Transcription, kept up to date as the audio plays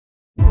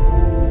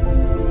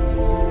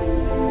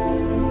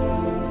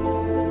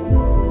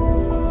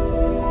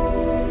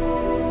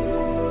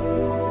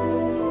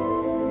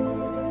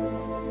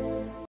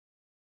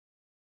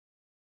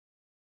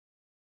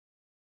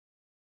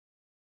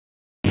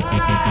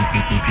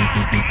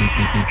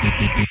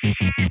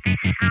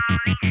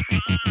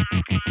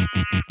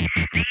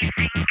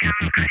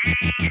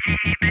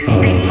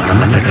I'm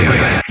not gonna do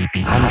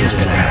it. I'm just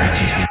gonna hurt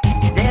you.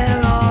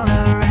 They're all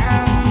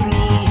around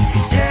me,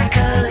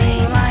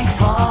 circling like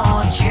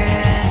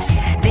vultures.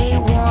 They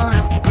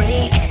wanna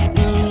break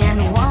me and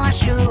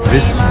wash away.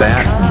 This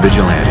bat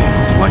vigilante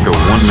is like a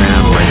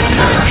one-man reign of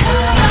terror.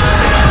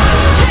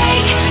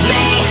 Take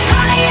me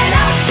high and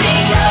I'll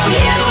sing of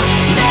you.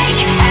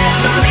 Make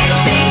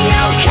everything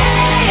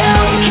okay,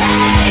 okay,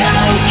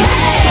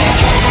 okay,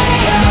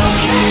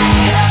 okay.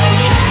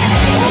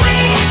 We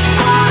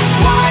are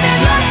one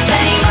and the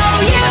same. Oh,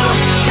 you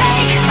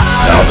take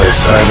all. Now they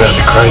say about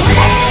the crazy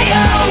ones.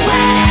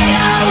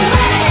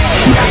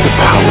 He has the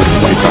power to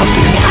wipe out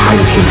the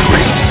entire human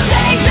race.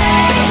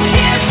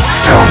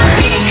 Tell me.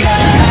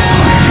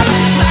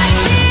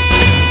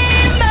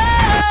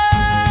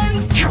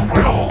 You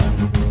will.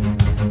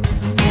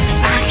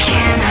 I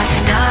cannot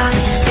stop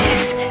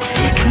this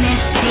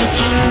sickness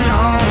taking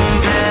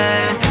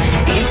over.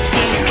 It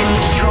takes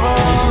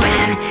control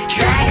and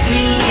drags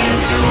me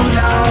into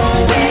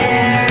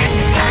nowhere.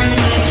 I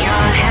need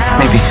your help.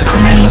 Maybe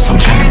Superman was some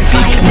kind of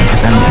beacon for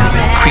them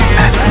to creep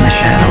back from the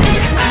shadows.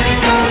 I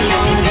know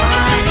you're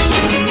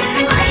watching.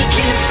 I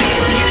can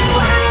feel you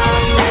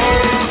out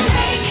there.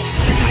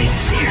 The night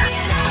is here.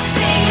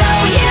 Sing,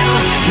 oh, you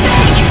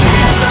make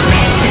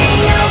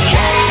everything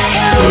okay.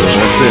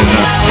 That's it,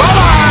 huh?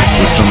 Bye-bye!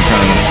 With some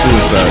kind of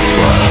suicide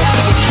squad.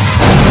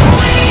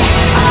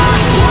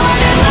 One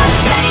and the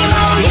same.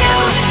 Oh, you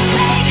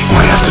take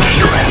We have to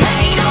destroy him.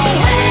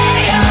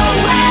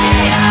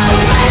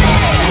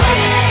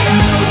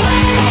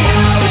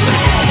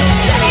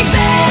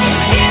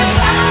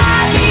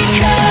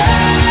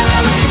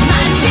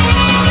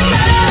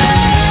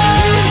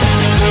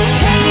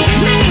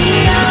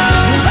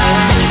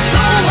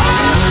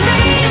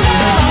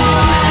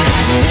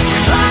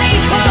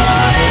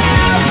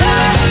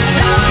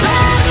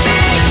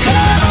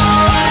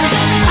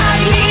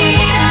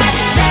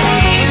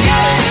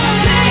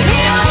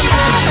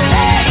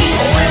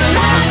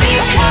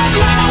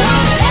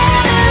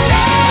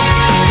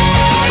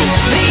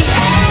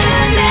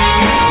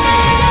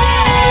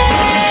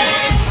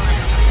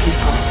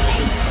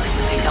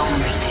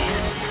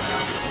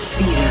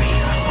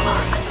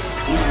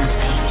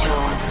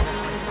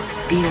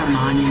 Be their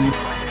monument,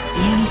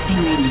 be anything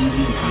they need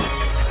you to be,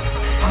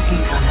 or be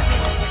none of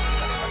it.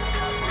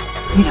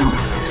 You don't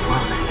owe this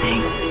world a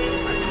thing.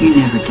 You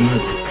never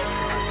did.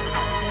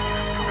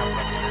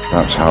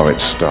 That's how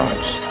it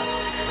starts.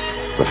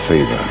 The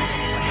fever,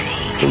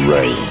 the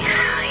rage,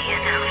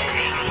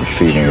 the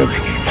feeling of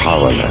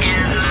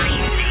powerlessness.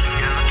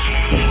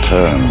 It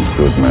turns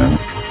good men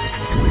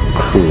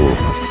cruel.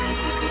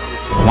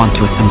 I want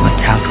to assemble a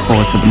task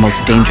force of the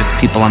most dangerous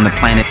people on the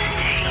planet.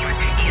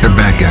 They're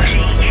bad guys.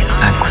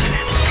 Exactly.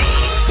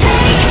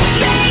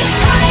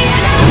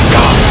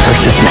 God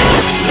versus man.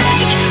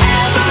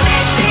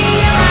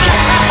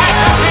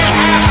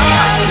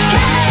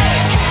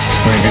 This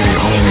may be the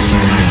only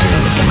thing I do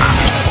that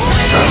matters.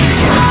 Son, you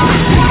learn what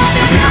it means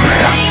to be a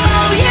man.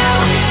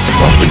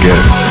 Don't forget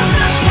it.